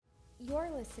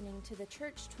You're listening to the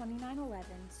Church 2911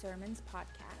 Sermons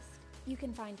Podcast. You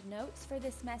can find notes for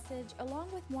this message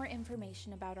along with more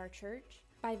information about our church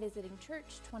by visiting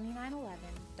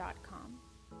church2911.com.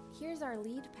 Here's our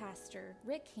lead pastor,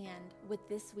 Rick Hand, with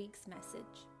this week's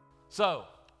message. So,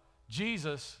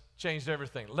 Jesus changed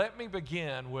everything. Let me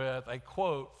begin with a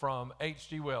quote from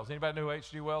H.G. Wells. Anybody know who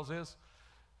H.G. Wells is?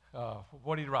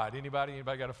 What did he write? Anybody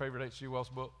got a favorite H.G. Wells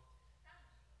book?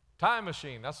 Time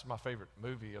Machine. That's my favorite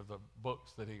movie of the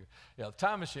books that The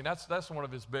Time Machine. That's one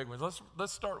of his big ones.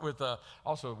 Let's start with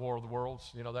also War of the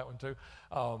Worlds. You know that one too.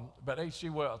 But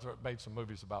H.G. Wells made some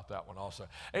movies about that one also.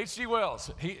 H.G. Wells.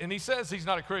 He says he's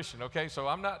not a Christian. Okay, so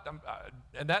and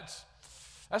that's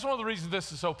one of the reasons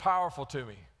this is so powerful to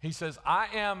me. He says, "I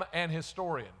am an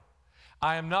historian.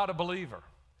 I am not a believer.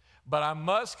 But I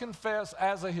must confess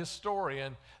as a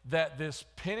historian that this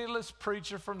penniless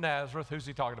preacher from Nazareth," who's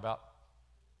he talking about?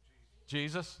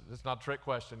 Jesus. It's not a trick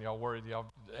question. Y'all worried.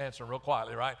 Y'all answering real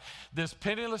quietly, right? This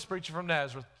penniless preacher from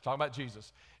Nazareth, talking about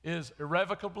Jesus, is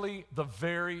irrevocably the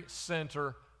very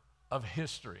center of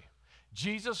history.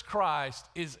 Jesus Christ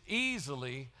is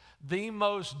easily the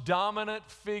most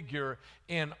dominant figure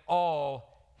in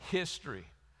all history.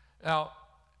 Now,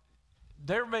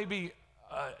 there may be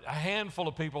a handful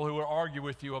of people who will argue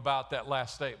with you about that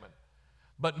last statement.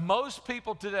 But most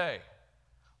people today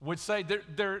would say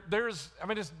there's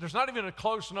not even a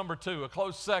close number two, a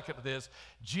close second to this.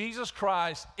 Jesus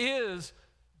Christ is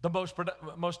the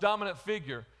most dominant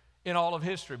figure in all of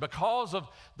history because of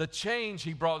the change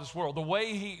he brought to this world, the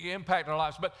way he impacted our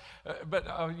lives. But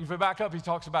if we back up, he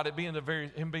talks about it being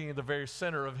him being the very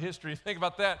center of history. Think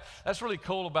about that. That's really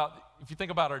cool about if you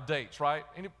think about our dates, right?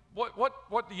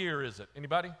 What year is it?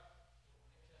 Anybody?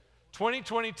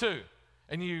 2022.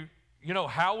 And you know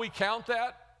how we count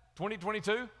that?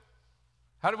 2022?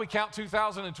 How do we count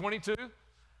 2022?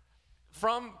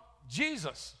 From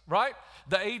Jesus, right?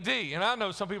 The AD. And I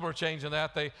know some people are changing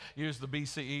that. They use the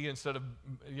BCE instead of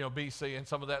BC and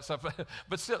some of that stuff.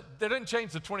 But still, they didn't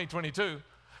change the 2022.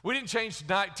 We didn't change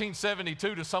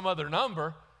 1972 to some other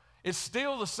number. It's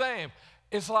still the same.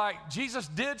 It's like Jesus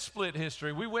did split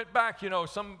history. We went back,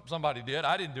 somebody did.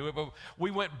 I didn't do it, but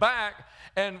we went back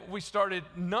and we started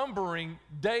numbering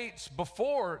dates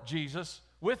before Jesus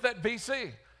with that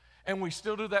BC. And we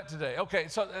still do that today. Okay,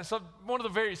 so one of the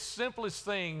very simplest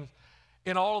things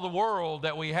in all of the world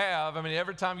that we have,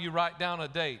 every time you write down a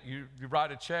date, you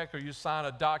write a check or you sign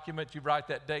a document, you write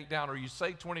that date down or you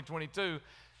say 2022,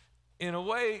 in a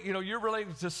way, you're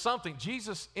related to something.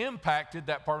 Jesus impacted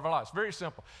that part of our lives. Very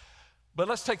simple. But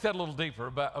let's take that a little deeper,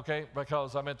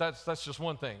 because that's just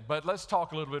one thing. But let's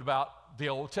talk a little bit about the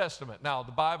Old Testament. Now,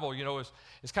 the Bible,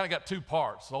 it's kind of got two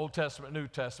parts, the Old Testament, New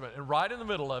Testament. And right in the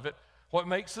middle of it, what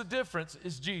makes the difference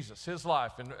is Jesus, his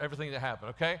life, and everything that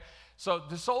happened, okay? So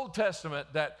this Old Testament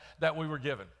that we were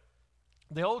given,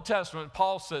 the Old Testament,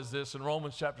 Paul says this in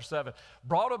Romans chapter 7,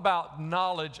 brought about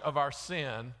knowledge of our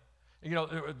sin.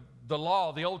 The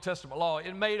law, the Old Testament law,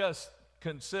 it made us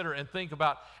consider and think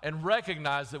about and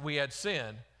recognize that we had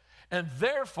sinned. And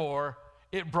therefore,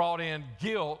 it brought in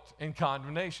guilt and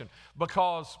condemnation.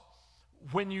 Because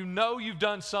when you know you've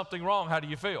done something wrong, how do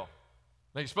you feel?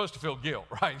 Now, you're supposed to feel guilt,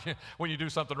 right? When you do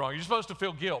something wrong. You're supposed to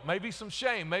feel guilt, maybe some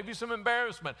shame, maybe some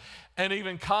embarrassment. And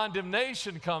even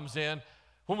condemnation comes in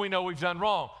when we know we've done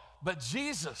wrong. But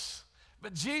Jesus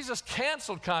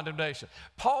canceled condemnation.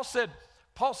 Paul said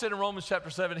in Romans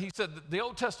chapter 7, he said that the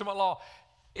Old Testament law,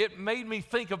 it made me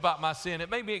think about my sin. It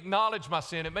made me acknowledge my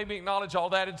sin. It made me acknowledge all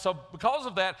that. And so because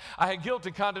of that, I had guilt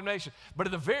and condemnation. But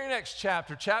in the very next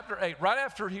chapter, chapter 8, right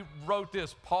after he wrote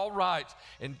this, Paul writes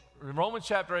in Romans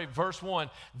chapter 8, verse 1,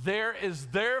 "There is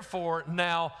therefore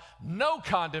now no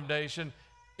condemnation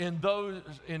for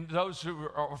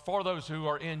those who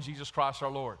are in Jesus Christ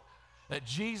our Lord." That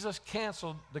Jesus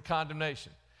canceled the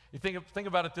condemnation. You think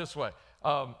about it this way,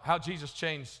 how Jesus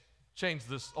changed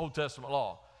this Old Testament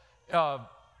law.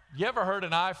 You ever heard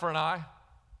an eye for an eye?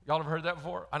 Y'all ever heard that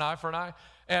before? An eye for an eye?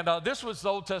 And this was the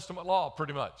Old Testament law,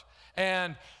 pretty much.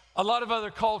 And a lot of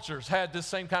other cultures had this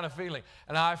same kind of feeling.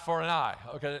 An eye for an eye.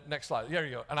 Okay, next slide. There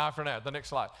you go. An eye for an eye. The next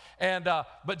slide. And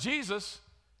but Jesus,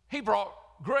 he brought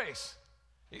grace.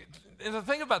 And the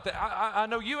thing about that, I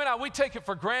know you and I, we take it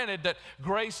for granted that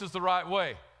grace is the right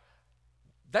way.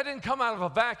 That didn't come out of a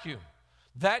vacuum.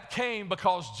 That came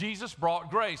because Jesus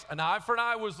brought grace. An eye for an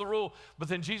eye was the rule, but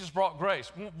then Jesus brought grace.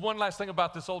 One last thing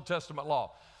about this Old Testament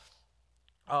law.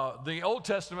 The Old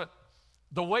Testament,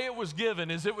 the way it was given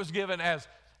as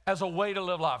a way to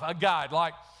live life, a guide.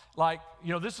 Like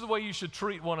this is the way you should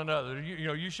treat one another.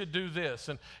 You should do this.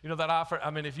 And,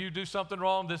 if you do something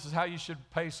wrong, this is how you should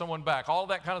pay someone back. All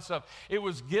that kind of stuff. It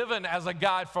was given as a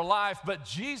guide for life, but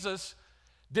Jesus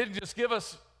didn't just give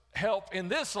us help in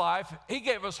this life. He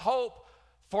gave us hope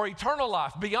for eternal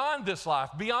life, beyond this life,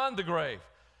 beyond the grave.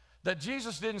 That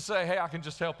Jesus didn't say, hey, I can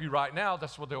just help you right now.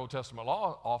 That's what the Old Testament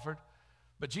law offered.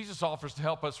 But Jesus offers to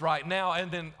help us right now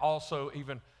and then also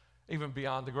even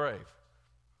beyond the grave.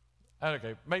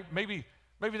 Okay, maybe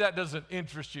that doesn't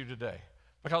interest you today,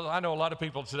 because I know a lot of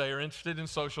people today are interested in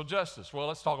social justice. Well,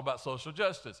 let's talk about social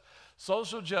justice.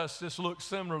 Social justice looks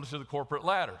similar to the corporate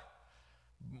ladder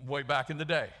way back in the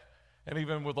day. And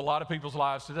even with a lot of people's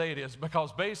lives today, it is,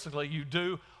 because basically you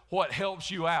do what helps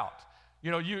you out.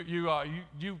 You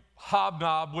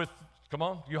hobnob with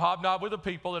the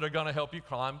people that are going to help you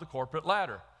climb the corporate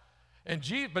ladder.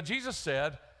 But Jesus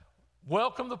said,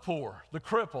 welcome the poor, the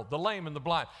crippled, the lame, and the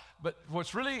blind. But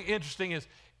what's really interesting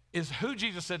is who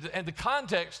Jesus said, and the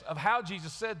context of how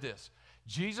Jesus said this.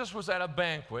 Jesus was at a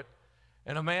banquet,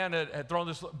 and a man had thrown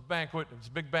this banquet, this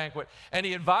big banquet, and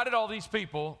he invited all these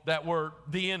people that were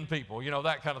the end people,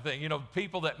 that kind of thing,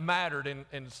 people that mattered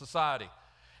in society.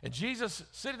 And Jesus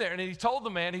sitting there, and he told the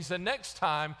man, he said, next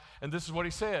time, and this is what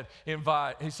he said,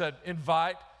 invite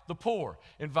the poor,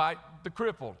 invite the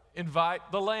crippled, invite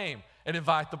the lame, and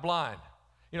invite the blind.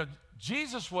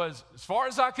 Jesus was, as far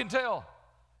as I can tell,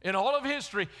 in all of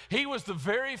history, he was the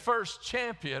very first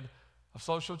champion of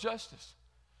social justice.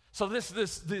 So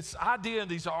this idea and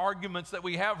these arguments that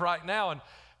we have right now, and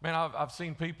man, I've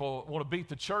seen people want to beat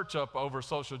the church up over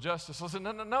social justice. I said,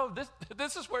 no,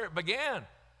 this is where it began.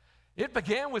 It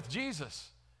began with Jesus,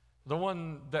 the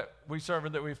one that we serve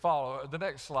and that we follow. The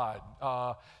next slide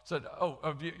said,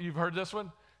 you've heard this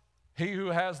one? He who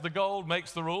has the gold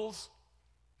makes the rules.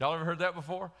 Y'all ever heard that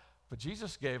before? But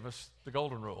Jesus gave us the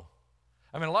golden rule.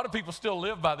 A lot of people still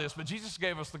live by this, but Jesus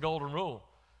gave us the golden rule.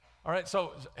 All right,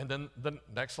 and then the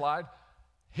next slide.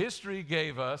 History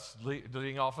gave us,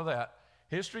 leading off of that,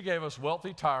 history gave us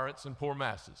wealthy tyrants and poor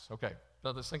masses. Okay,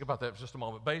 now let's think about that for just a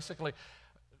moment. Basically,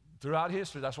 throughout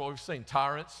history, that's what we've seen.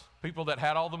 Tyrants, people that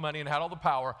had all the money and had all the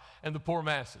power, and the poor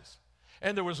masses.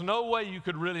 And there was no way you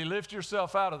could really lift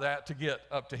yourself out of that to get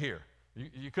up to here.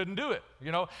 You couldn't do it.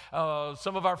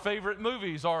 Some of our favorite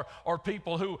movies are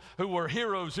people who were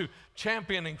heroes who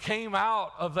championed and came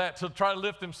out of that to try to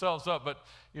lift themselves up. But,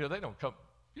 they don't come.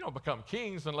 You don't become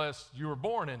kings unless you were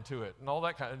born into it and all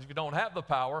that kind of. If you don't have the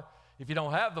power, if you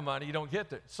don't have the money, you don't get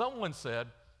there. Someone said,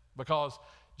 because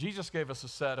Jesus gave us a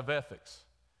set of ethics.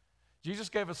 Jesus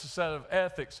gave us a set of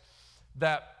ethics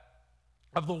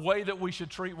of the way that we should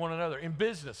treat one another in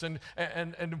business. And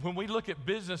when we look at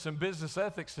business and business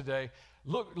ethics today,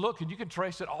 look, and you can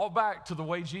trace it all back to the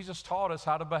way Jesus taught us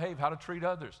how to behave, how to treat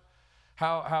others,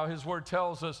 how his word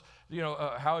tells us,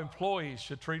 how employees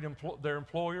should treat their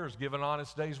employers, give an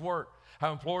honest day's work,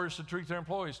 how employers should treat their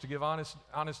employees to give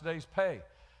honest day's pay.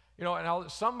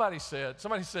 And somebody said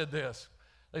this.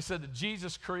 They said that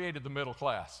Jesus created the middle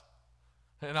class.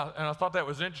 And I thought that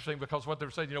was interesting, because what they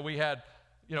were saying, we had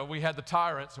the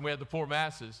tyrants and we had the poor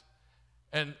masses.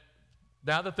 And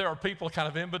now that there are people kind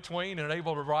of in between and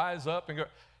able to rise up and go,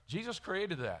 Jesus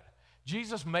created that.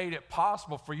 Jesus made it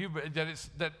possible for you, but that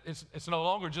it's no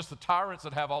longer just the tyrants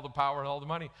that have all the power and all the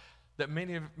money. That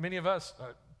many of us,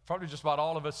 probably just about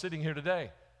all of us sitting here today,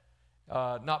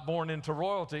 not born into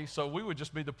royalty, so we would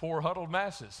just be the poor, huddled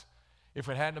masses if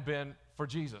it hadn't been for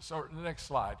Jesus. Or the next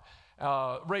slide.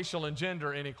 Racial and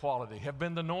gender inequality have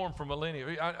been the norm for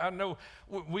millennia. I know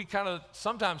we kind of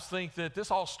sometimes think that this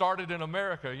all started in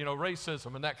America,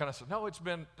 racism and that kind of stuff. No,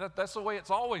 that's the way it's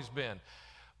always been.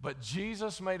 But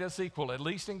Jesus made us equal, at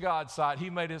least in God's sight.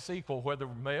 He made us equal, whether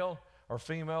male or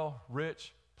female,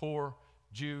 rich, poor,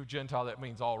 Jew, Gentile. That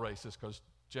means all races, because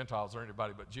Gentiles are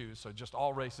anybody but Jews. So just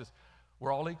all races,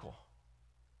 we're all equal.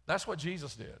 That's what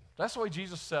Jesus did. That's the way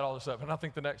Jesus set all this up. And I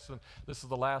think the next one, this is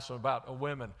the last one, about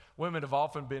women. Women have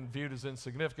often been viewed as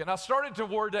insignificant. And I started to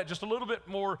word that just a little bit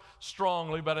more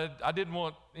strongly, but I didn't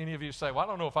want any of you to say, well, I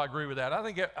don't know if I agree with that. I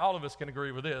think all of us can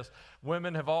agree with this.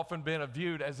 Women have often been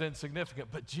viewed as insignificant,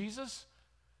 but Jesus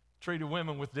treated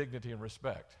women with dignity and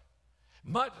respect.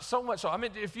 So much so.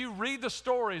 If you read the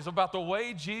stories about the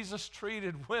way Jesus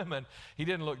treated women, he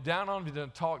didn't look down on them, he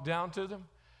didn't talk down to them.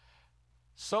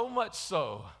 So much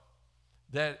so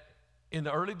that in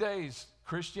the early days,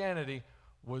 Christianity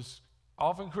was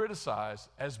often criticized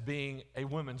as being a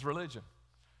women's religion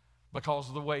because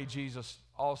of the way Jesus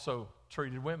also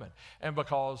treated women, and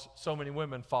because so many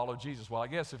women followed Jesus. Well, I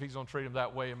guess if he's going to treat them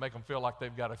that way and make them feel like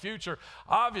they've got a future,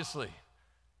 obviously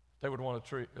they would want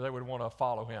to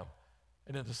follow him.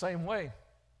 And in the same way,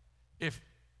 if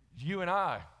you and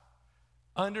I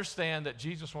understand that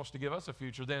Jesus wants to give us a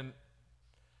future, then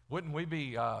wouldn't we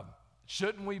be,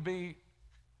 shouldn't we be,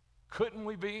 couldn't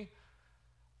we be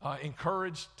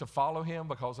encouraged to follow him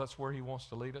because that's where he wants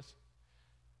to lead us?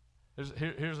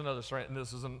 Here's another strand, and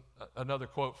this is another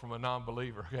quote from a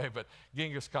non-believer, okay? But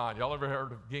Genghis Khan, y'all ever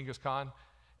heard of Genghis Khan?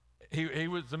 He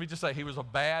was, let me just say, he was a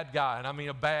bad guy, and I mean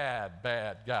a bad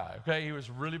guy, okay? He was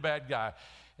a really bad guy.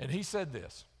 And he said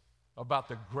this about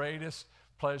the greatest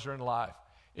pleasure in life.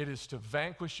 It is to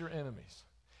vanquish your enemies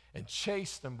and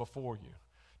chase them before you,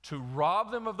 to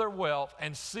rob them of their wealth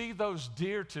and see those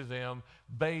dear to them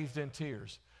bathed in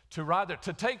tears,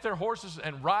 to take their horses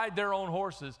and ride their own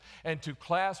horses, and to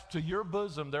clasp to your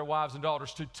bosom their wives and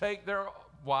daughters, to take their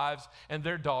wives and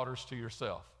their daughters to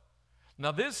yourself.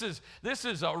 Now this is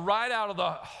right out of the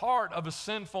heart of a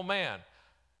sinful man.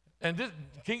 And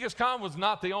Genghis Khan was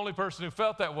not the only person who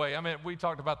felt that way. I mean, we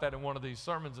talked about that in one of these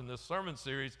sermons in this sermon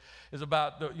series, is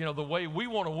about the way we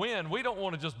want to win. We don't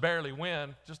want to just barely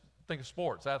win. Just think of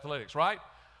sports, athletics, right?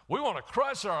 We want to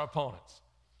crush our opponents.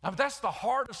 I mean, that's the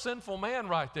heart of sinful man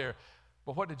right there.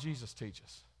 But what did Jesus teach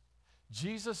us?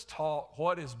 Jesus taught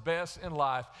what is best in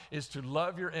life is to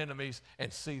love your enemies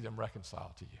and see them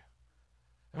reconciled to you.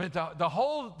 I mean, the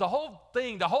whole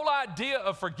thing, the whole idea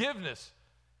of forgiveness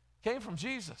came from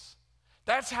Jesus.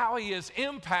 That's how he has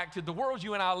impacted the world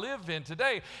you and I live in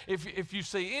today. If you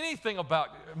see anything about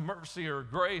mercy or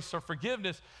grace or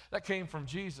forgiveness, that came from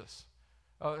Jesus.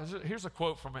 Here's a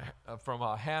quote from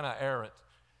Hannah Arendt.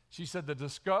 She said, "The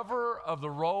discoverer of the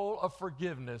role of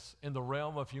forgiveness in the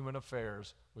realm of human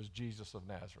affairs was Jesus of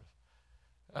Nazareth."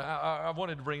 I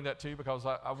wanted to bring that to you because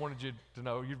I wanted you to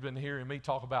know, you've been hearing me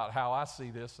talk about how I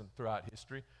see this and throughout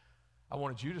history. I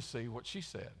wanted you to see what she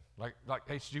said, like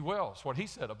H.G. Wells, what he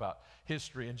said about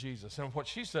history and Jesus, and what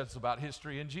she says about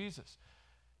history and Jesus.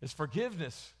 Is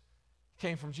forgiveness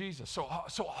came from Jesus. So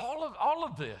all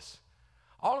of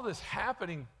this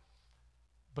happening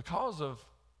because of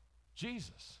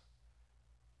Jesus.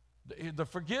 The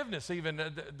forgiveness, even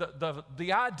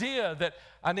the idea that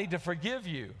I need to forgive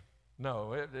you.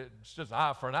 No, it's just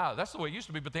eye for an eye. That's the way it used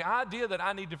to be. But the idea that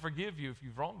I need to forgive you if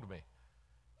you've wronged me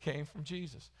came from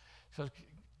Jesus. So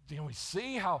can we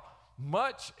see how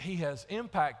much he has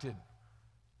impacted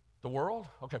the world?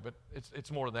 Okay, but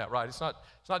it's more than that, right? It's not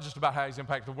just about how he's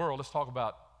impacted the world. Let's talk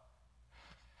about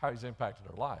how he's impacted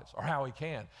our lives, or how he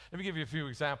can. Let me give you a few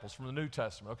examples from the New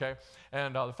Testament, okay?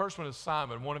 And the first one is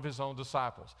Simon, one of his own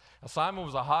disciples. Now, Simon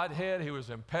was a hothead. He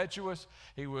was impetuous.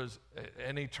 He was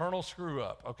an eternal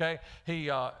screw-up, okay?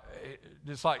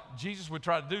 It's like Jesus would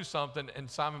try to do something, and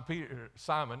Simon,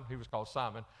 he was called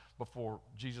Simon before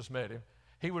Jesus met him,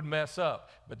 he would mess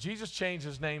up. But Jesus changed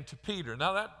his name to Peter.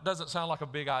 Now, that doesn't sound like a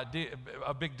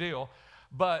big deal,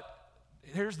 but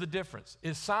here's the difference.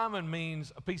 Simon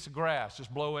means a piece of grass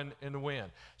just blowing in the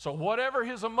wind. So whatever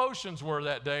his emotions were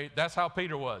that day, that's how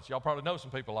Peter was. Y'all probably know some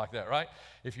people like that, right?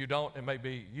 If you don't, it may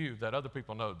be you that other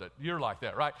people know that you're like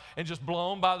that, right? And just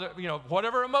blown by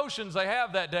whatever emotions they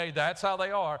have that day, that's how they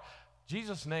are.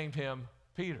 Jesus named him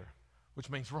Peter,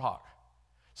 which means rock.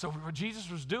 So what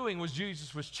Jesus was doing was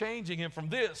Jesus was changing him from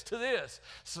this to this.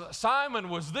 So Simon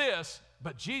was this,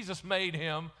 but Jesus made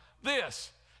him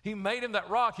this. He made him that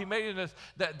rock. He made him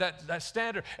that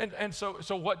standard. And so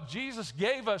what Jesus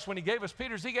gave us when he gave us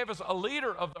Peter is he gave us a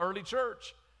leader of the early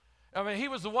church. I mean, he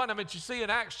was the one. I mean, you see in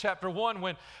Acts chapter 1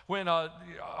 when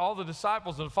all the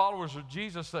disciples and the followers of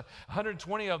Jesus,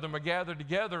 120 of them are gathered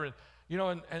together,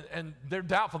 and they're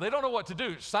doubtful. They don't know what to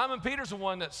do. Simon Peter's the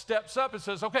one that steps up and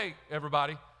says, "Okay,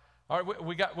 everybody, all right,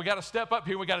 we got to step up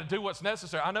here. We got to do what's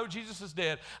necessary. I know Jesus is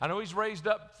dead. I know he's raised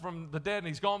up from the dead and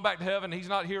he's gone back to heaven. He's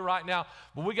not here right now,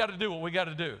 but we got to do what we got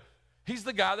to do." He's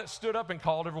the guy that stood up and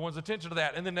called everyone's attention to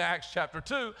that. And then in Acts chapter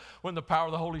 2, when the power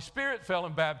of the Holy Spirit fell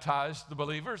and baptized the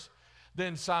believers,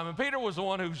 then Simon Peter was the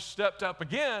one who stepped up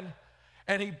again,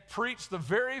 and he preached the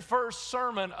very first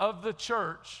sermon of the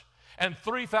church, and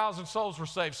 3,000 souls were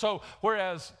saved. So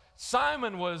whereas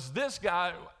Simon was this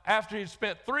guy, after he'd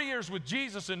spent 3 years with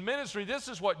Jesus in ministry, this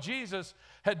is what Jesus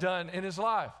had done in his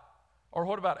life. Or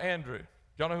what about Andrew?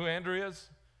 Y'all know who Andrew is?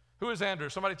 Who is Andrew?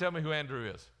 Somebody tell me who Andrew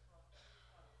is.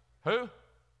 Who?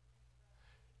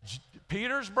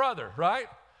 Peter's brother, right?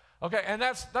 Okay, and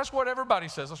that's what everybody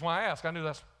says. That's why I asked. I knew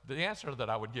that's the answer that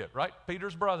I would get, right?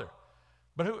 Peter's brother.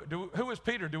 But who is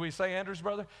Peter? Do we say Andrew's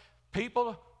brother?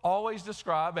 People always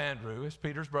describe Andrew as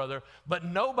Peter's brother, but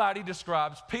nobody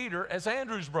describes Peter as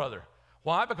Andrew's brother.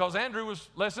 Why? Because Andrew was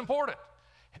less important.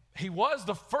 He was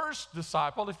the first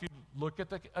disciple. If you look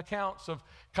at the accounts of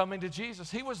coming to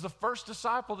Jesus, he was the first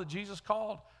disciple that Jesus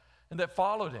called and that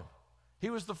followed him.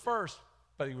 He was the first,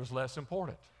 but he was less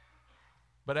important.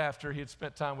 but after he had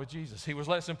spent time with Jesus. He was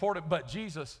less important, but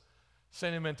Jesus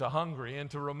sent him into Hungary,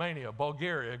 into Romania,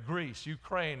 Bulgaria, Greece,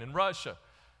 Ukraine, and Russia.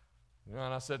 You know,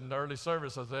 and I said in the early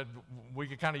service, I said, we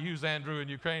could kind of use Andrew in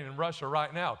Ukraine and Russia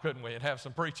right now, couldn't we, and have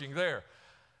some preaching there.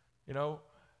 You know,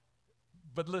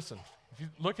 but listen, if you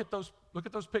look at those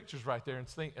pictures right there and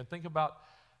think about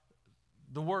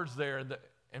the words there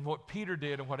and what Peter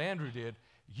did and what Andrew did.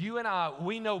 You and I,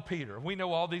 we know Peter. We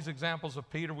know all these examples of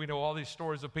Peter. We know all these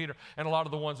stories of Peter and a lot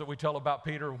of the ones that we tell about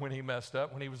Peter when he messed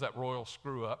up, when he was that royal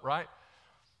screw up, right?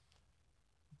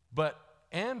 But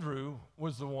Andrew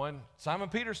was the one. Simon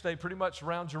Peter stayed pretty much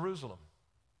around Jerusalem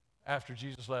after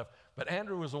Jesus left. But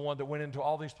Andrew was the one that went into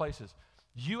all these places.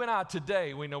 You and I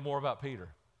today, we know more about Peter.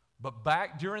 But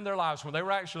back during their lives, when they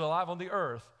were actually alive on the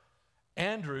earth,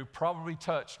 Andrew probably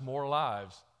touched more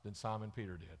lives than Simon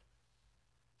Peter did.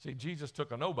 See, Jesus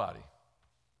took a nobody.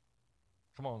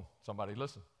 Come on, somebody,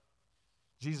 listen.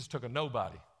 Jesus took a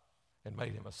nobody and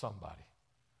made him a somebody.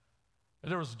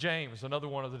 And there was James, another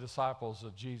one of the disciples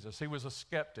of Jesus. He was a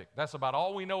skeptic. That's about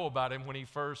all we know about him when he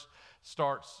first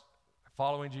starts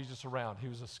following Jesus around. He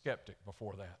was a skeptic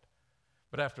before that.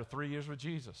 But after 3 years with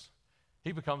Jesus,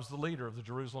 he becomes the leader of the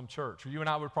Jerusalem church. You and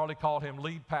I would probably call him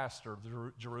lead pastor of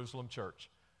the Jerusalem church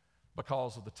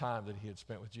because of the time that he had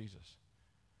spent with Jesus.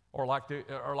 Or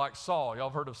like Saul. Y'all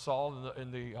have heard of Saul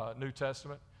in the New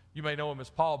Testament? You may know him as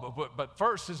Paul, but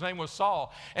first his name was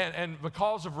Saul. And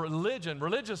because of religion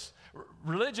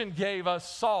gave us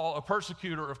Saul, a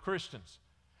persecutor of Christians.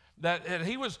 And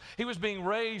he was being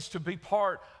raised to be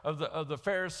part of the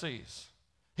Pharisees.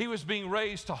 He was being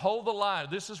raised to hold the line.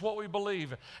 This is what we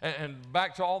believe. And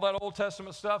back to all that Old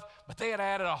Testament stuff, but they had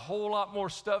added a whole lot more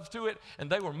stuff to it, and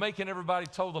they were making everybody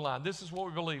toe the line. This is what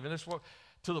we believe, and this is what,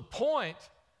 to the point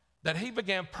that he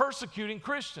began persecuting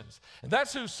Christians. And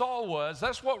that's who Saul was.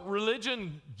 That's what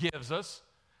religion gives us.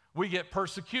 We get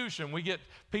persecution. We get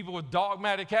people with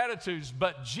dogmatic attitudes.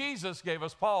 But Jesus gave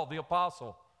us Paul, the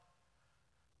apostle,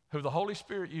 who the Holy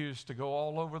Spirit used to go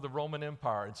all over the Roman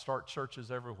Empire and start churches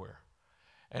everywhere.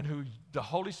 And who the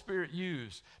Holy Spirit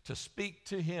used to speak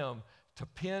to him to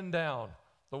pin down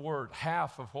the word,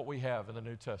 half of what we have in the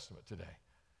New Testament today.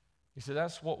 He said,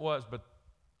 that's what was, but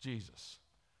Jesus.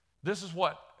 This is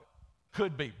what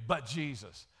could be, but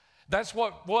Jesus. That's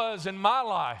what was in my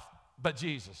life, but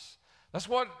Jesus. That's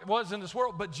what was in this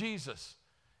world, but Jesus.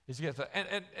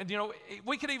 And you know,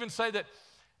 we could even say that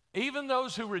even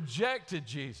those who rejected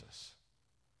Jesus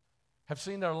have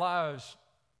seen their lives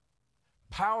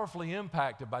powerfully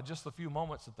impacted by just the few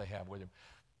moments that they have with him.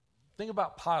 Think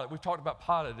about Pilate. We've talked about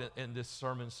Pilate in this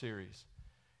sermon series.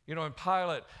 You know, and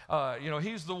Pilate,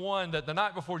 he's the one that the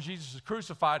night before Jesus is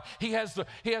crucified, he has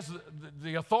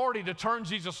the authority to turn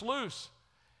Jesus loose.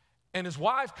 And his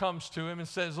wife comes to him and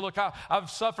says, look, I've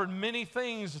suffered many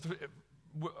things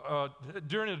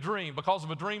during a dream, because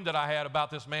of a dream that I had about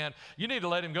this man. You need to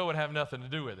let him go and have nothing to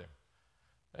do with him.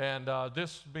 And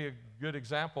this would be a good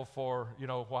example for, you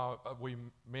know, why we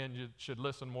men should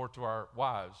listen more to our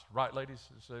wives. Right, ladies?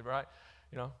 Right?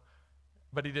 You know?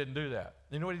 But he didn't do that.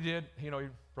 You know what he did? You know, he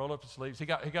rolled up his sleeves. He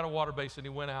got a water basin. He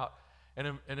went out,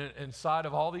 and inside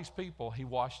of all these people, he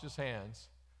washed his hands.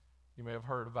 You may have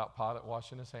heard about Pilate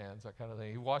washing his hands, that kind of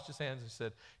thing. He washed his hands and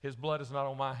said, his blood is not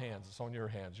on my hands, it's on your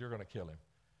hands. You're going to kill him.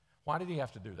 Why did he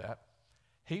have to do that?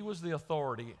 He was the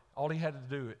authority. All he had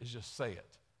to do is just say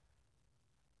it.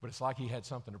 But it's like he had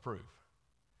something to prove.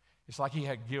 It's like he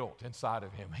had guilt inside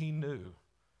of him. He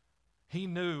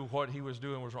knew what he was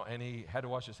doing was wrong, and he had to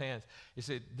wash his hands. He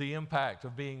said, the impact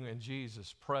of being in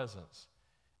Jesus' presence,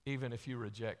 even if you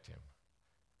reject him.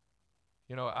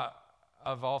 You know,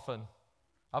 I've often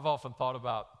thought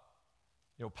about,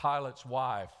 you know, Pilate's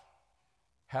wife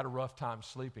had a rough time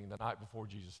sleeping the night before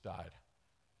Jesus died.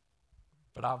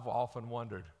 But I've often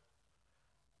wondered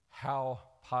how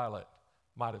Pilate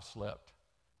might have slept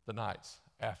the nights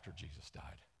after Jesus died,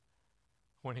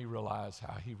 when he realized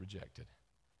how he rejected.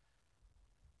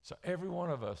 So every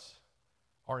one of us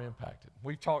are impacted.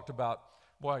 We've talked about,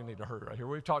 boy, I need to hurry right here.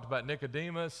 We've talked about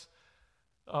Nicodemus.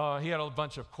 He had a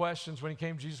bunch of questions when he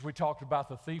came to Jesus. We talked about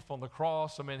the thief on the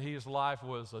cross. I mean, his life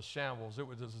was a shambles. It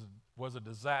was a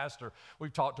disaster.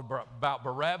 We've talked about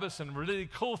Barabbas, and the really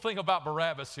cool thing about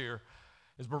Barabbas here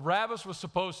is Barabbas was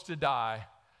supposed to die,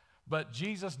 but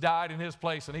Jesus died in his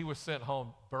place, and he was sent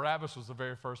home. Barabbas was the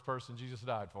very first person Jesus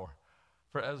died for.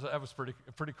 That was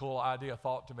a pretty cool idea,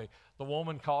 thought to me. The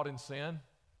woman caught in sin.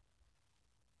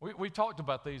 We talked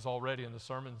about these already in the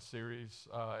sermon series,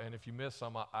 and if you missed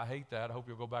some, I hate that. I hope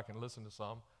you'll go back and listen to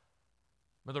some.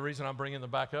 But the reason I'm bringing them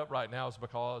back up right now is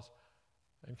because,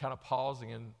 and kind of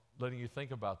pausing and letting you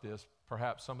think about this,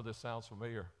 perhaps some of this sounds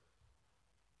familiar.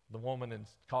 the woman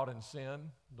caught in sin,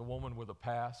 the woman with a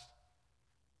past.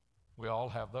 We all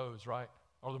have those, right?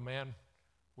 Or the man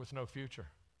with no future.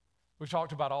 We've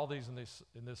talked about all these in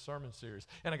this sermon series.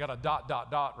 And I got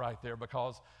a ... right there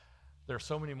because there are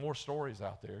so many more stories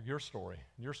out there. Your story,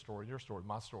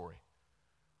 my story.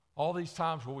 All these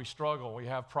times where we struggle, we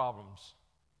have problems,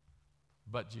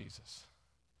 but Jesus.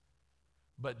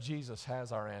 But Jesus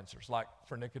has our answers, like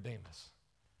for Nicodemus.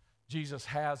 Jesus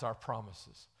has our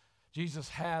promises. Jesus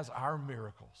has our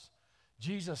miracles.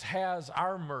 Jesus has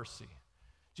our mercy.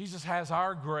 Jesus has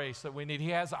our grace that we need. He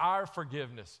has our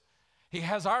forgiveness. He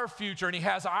has our future, and he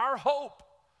has our hope.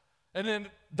 And then ...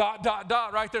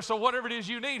 right there. So whatever it is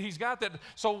you need, he's got that.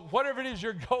 So whatever it is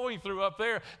you're going through up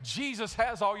there, Jesus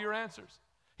has all your answers.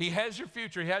 He has your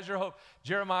future. He has your hope.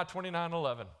 Jeremiah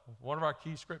 29:11, one of our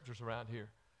key scriptures around here,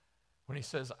 when he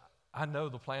says, I know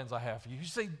the plans I have for you. You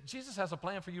see, Jesus has a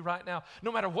plan for you right now.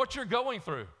 No matter what you're going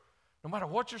through, no matter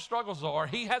what your struggles are,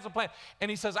 he has a plan. And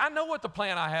he says, I know what the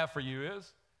plan I have for you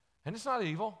is. And it's not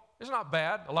evil. It's not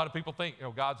bad. A lot of people think,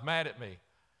 God's mad at me.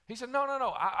 He said,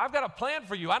 no. I've got a plan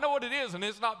for you. I know what it is, and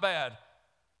it's not bad.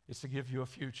 It's to give you a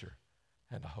future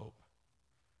and a hope.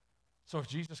 So if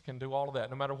Jesus can do all of that,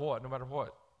 no matter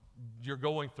what you're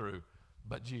going through,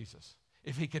 but Jesus,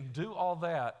 if he can do all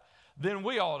that, then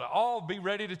we ought to all be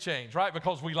ready to change, right?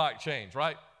 Because we like change,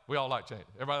 right? We all like change.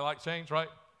 Everybody like change, right?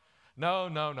 No,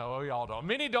 we all don't.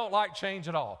 Many don't like change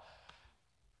at all.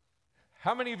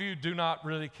 How many of you do not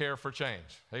really care for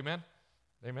change? Amen?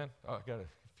 Amen? Oh, I got a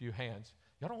few hands.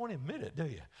 Y'all don't want to admit it, do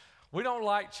you? We don't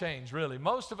like change, really.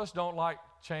 Most of us don't like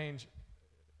change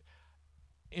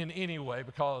in any way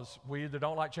because we either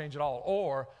don't like change at all,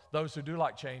 or those who do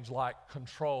like change like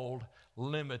controlled,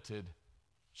 limited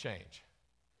change.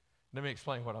 Let me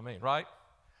explain what I mean, right?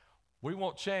 We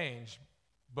want change,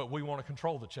 but we want to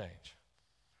control the change.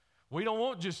 We don't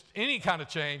want just any kind of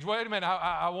change. Wait a minute,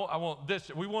 I want this.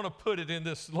 We want to put it in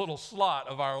this little slot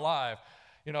of our life.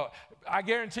 I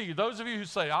guarantee you, those of you who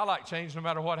say, I like change no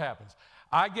matter what happens,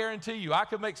 I guarantee you, I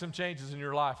could make some changes in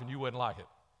your life and you wouldn't like it,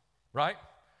 right?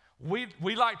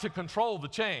 We like to control the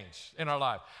change in our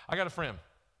life. I got a friend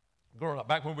growing up,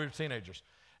 back when we were teenagers,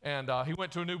 and he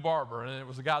went to a new barber, and it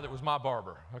was the guy that was my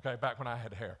barber, okay, back when I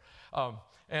had hair.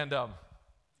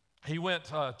 He went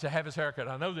to have his haircut.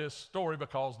 I know this story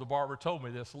because the barber told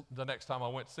me this the next time I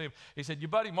went to see him. He said, your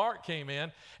buddy Mark came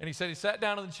in, and he said he sat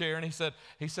down in the chair, and he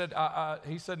said,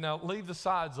 now leave the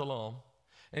sides alone.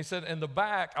 And he said, in the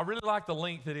back, I really like the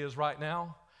length it is right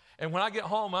now, and when I get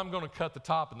home, I'm going to cut the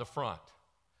top and the front.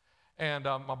 And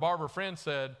my barber friend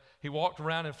said, he walked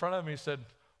around in front of me, he said,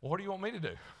 well, what do you want me to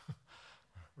do?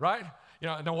 Right?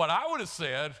 Now what I would have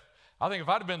said, I think if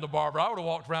I'd have been the barber, I would have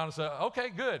walked around and said, okay,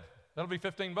 good. That'll be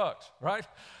 $15, right?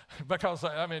 Because,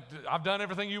 I've done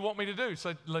everything you want me to do.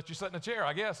 So let you sit in a chair,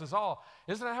 I guess, is all.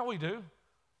 Isn't that how we do?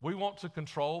 We want to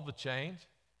control the change.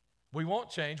 We want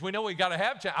change. We know we got to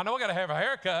have change. I know I got to have a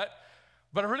haircut,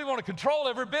 but I really want to control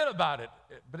every bit about it.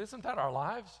 But isn't that our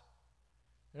lives?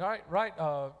 Right?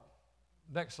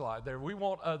 Next slide there. We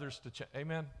want others to change.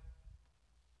 Amen?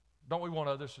 Don't we want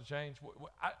others to change?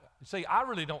 I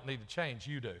really don't need to change.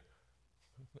 You do.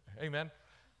 Amen?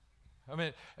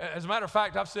 As a matter of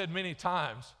fact, I've said many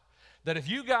times that if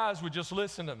you guys would just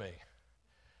listen to me,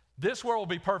 this world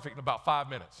will be perfect in about 5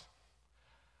 minutes.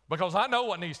 Because I know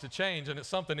what needs to change, and it's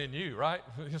something in you, right?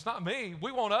 It's not me.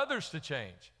 We want others to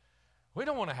change. We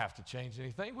don't want to have to change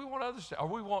anything. We want others to, or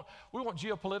we want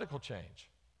geopolitical change.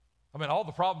 All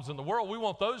the problems in the world, we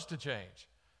want those to change.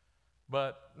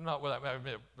 But not without,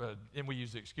 and we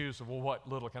use the excuse of, well, what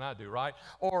little can I do, right?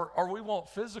 Or we want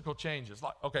physical changes.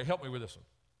 Like, okay, help me with this one.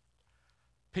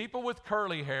 People with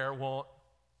curly hair want,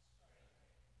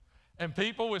 and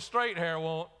people with straight hair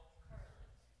want,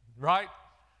 right?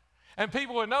 And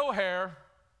people with no hair,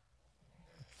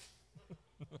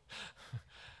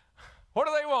 what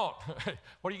do they want?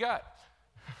 What do you got?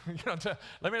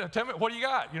 Tell me, what do you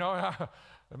got?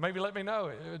 Maybe let me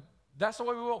know. That's the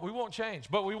way we want. We want change,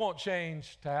 but we want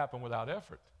change to happen without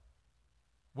effort.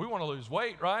 We want to lose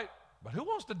weight, right? But who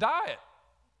wants to diet?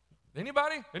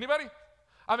 Anybody?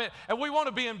 And we want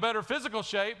to be in better physical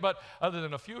shape, but other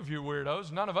than a few of you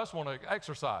weirdos, none of us want to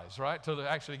exercise, right, to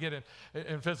actually get in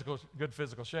good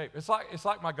physical shape. It's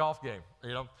like my golf game,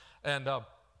 and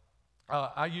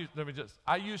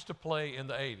I used to play in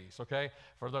the 80s, okay?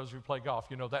 For those who play golf,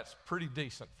 that's pretty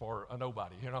decent for a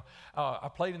nobody, I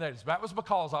played in the 80s. That was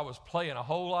because I was playing a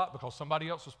whole lot because somebody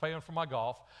else was paying for my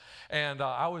golf, and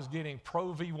I was getting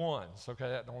Pro V1s, okay?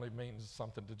 That only means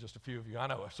something to just a few of you. I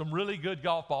know. Some really good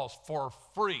golf balls for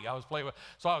free I was playing with.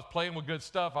 So I was playing with good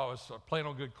stuff. I was playing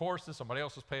on good courses. Somebody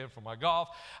else was paying for my golf.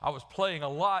 I was playing a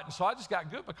lot, and so I just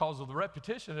got good because of the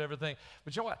repetition and everything.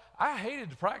 But you know what? I hated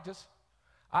to practice.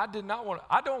 I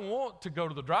don't want to go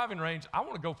to the driving range. I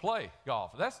want to go play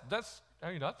golf. That's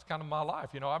kind of my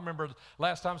life. I remember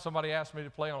last time somebody asked me to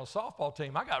play on a softball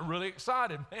team, I got really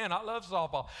excited. Man, I love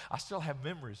softball. I still have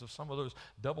memories of some of those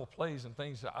double plays and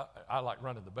things. I like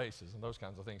running the bases and those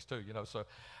kinds of things too, So,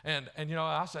 and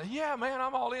I said, yeah, man,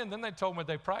 I'm all in. Then they told me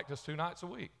they practice 2 nights a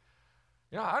week.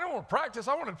 I don't want to practice.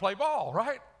 I want to play ball,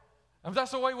 right? And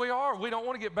that's the way we are. We don't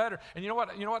want to get better. And you know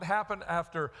what happened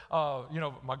after,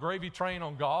 my gravy train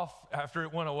on golf, after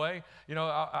it went away?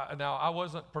 Now, I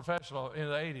wasn't professional in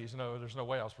the 80s. No, there's no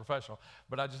way I was professional.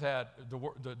 But I just had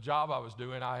the job I was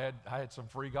doing. I had some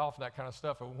free golf and that kind of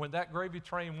stuff. And when that gravy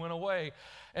train went away,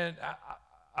 and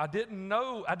I didn't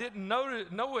know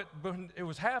it when it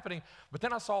was happening, but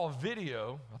then I saw a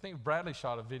video. I think Bradley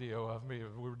shot a video of me.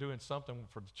 We were doing something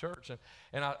for the church,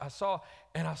 and I saw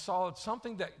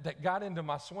something that got into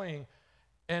my swing,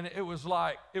 and it was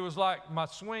like my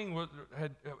swing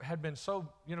had been so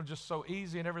just so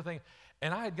easy and everything,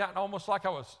 and I had gotten almost like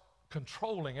I was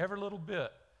controlling every little bit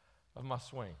of my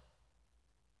swing.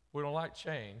 We don't like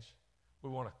change. We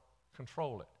want to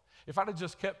control it. If I'd have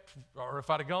just if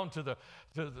I'd have gone to the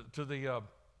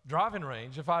driving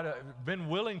range, if I'd have been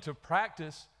willing to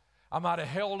practice, I might have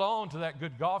held on to that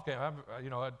good golf game.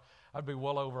 I'd be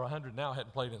well over 100 now. I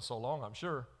hadn't played in so long, I'm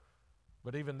sure.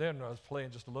 But even then, I was playing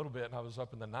just a little bit, and I was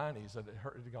up in the 90s, and it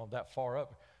had gone that far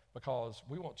up because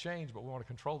we want change, but we want to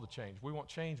control the change. We want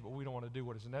change, but we don't want to do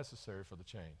what is necessary for the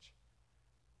change,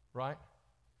 right?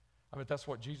 That's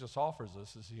what Jesus offers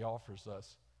us, is he offers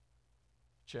us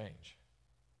change.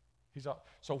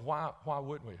 So why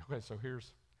wouldn't we? Okay, so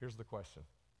here's the question.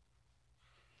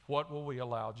 What will we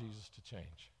allow Jesus to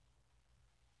change?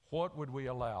 What would we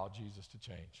allow Jesus to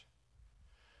change?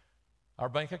 Our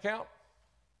bank account?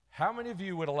 How many of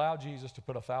you would allow Jesus to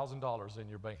put $1,000 in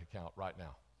your bank account right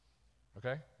now?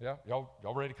 Okay, yeah,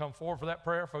 y'all ready to come forward for that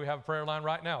prayer? If we have a prayer line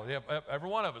right now, yeah, every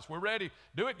one of us, we're ready.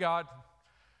 Do it, God.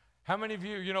 How many of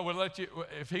you, would let you,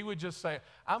 if he would just say,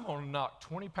 I'm going to knock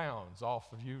 20 pounds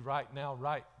off of you right now,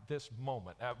 right this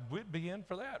moment. We'd be in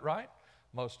for that, right?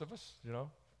 Most of us,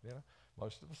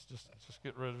 most of us just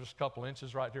get rid of just a couple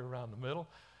inches right here around the middle,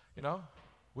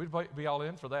 We'd be all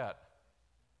in for that.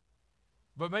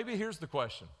 But maybe here's the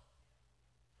question.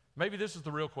 Maybe this is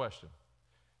the real question.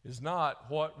 Is not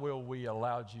what will we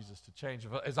allow Jesus to change.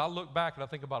 As I look back and I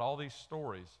think about all these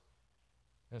stories,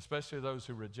 and especially those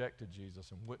who rejected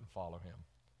Jesus and wouldn't follow him,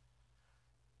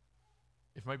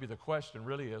 if maybe the question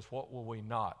really is, what will we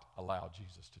not allow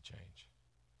Jesus to change?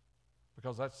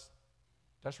 Because that's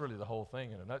really the whole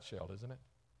thing in a nutshell, isn't it?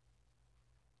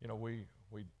 We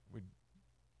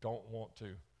don't want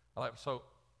to. So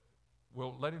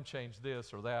we'll let him change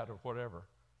this or that or whatever.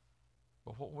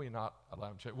 But what will we not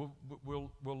allow him to change?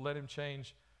 We'll let him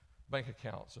change bank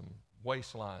accounts and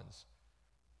waistlines.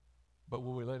 But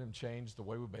will we let him change the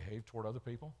way we behave toward other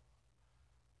people?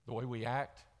 The way we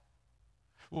act?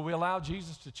 Will we allow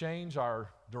Jesus to change our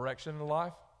direction in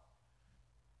life?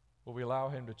 Will we allow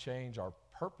him to change our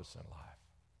purpose in life?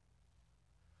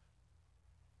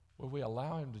 Will we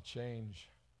allow him to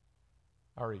change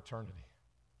our eternity?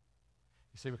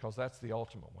 You see, because that's the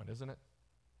ultimate one, isn't it?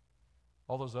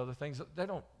 All those other things, they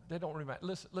don't really matter.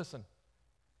 Listen,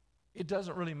 it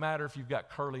doesn't really matter if you've got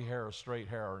curly hair or straight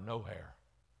hair or no hair.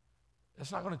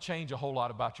 It's not going to change a whole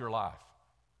lot about your life.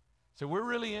 So we're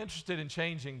really interested in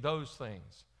changing those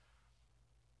things.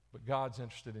 But God's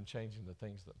interested in changing the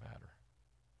things that matter.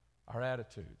 Our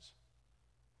attitudes,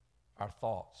 our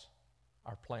thoughts,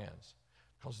 our plans.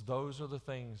 Because those are the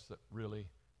things that really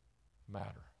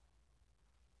matter.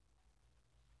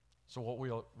 So what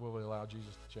will we allow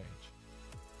Jesus to change?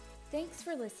 Thanks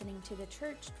for listening to the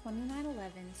Church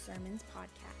 2911 Sermons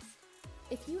podcast.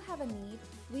 If you have a need,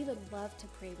 we would love to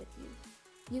pray with you.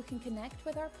 You can connect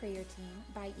with our prayer team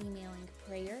by emailing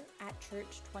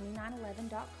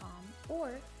prayer@church2911.com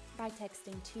or by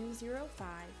texting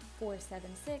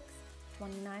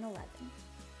 205-476-2911.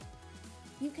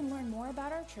 You can learn more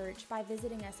about our church by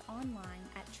visiting us online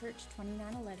at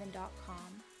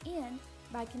church2911.com and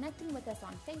by connecting with us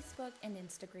on Facebook and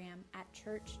Instagram at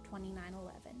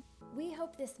Church2911. We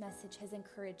hope this message has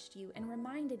encouraged you and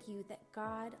reminded you that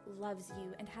God loves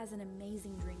you and has an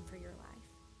amazing dream for your life.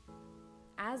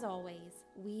 As always,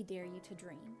 we dare you to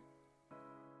dream.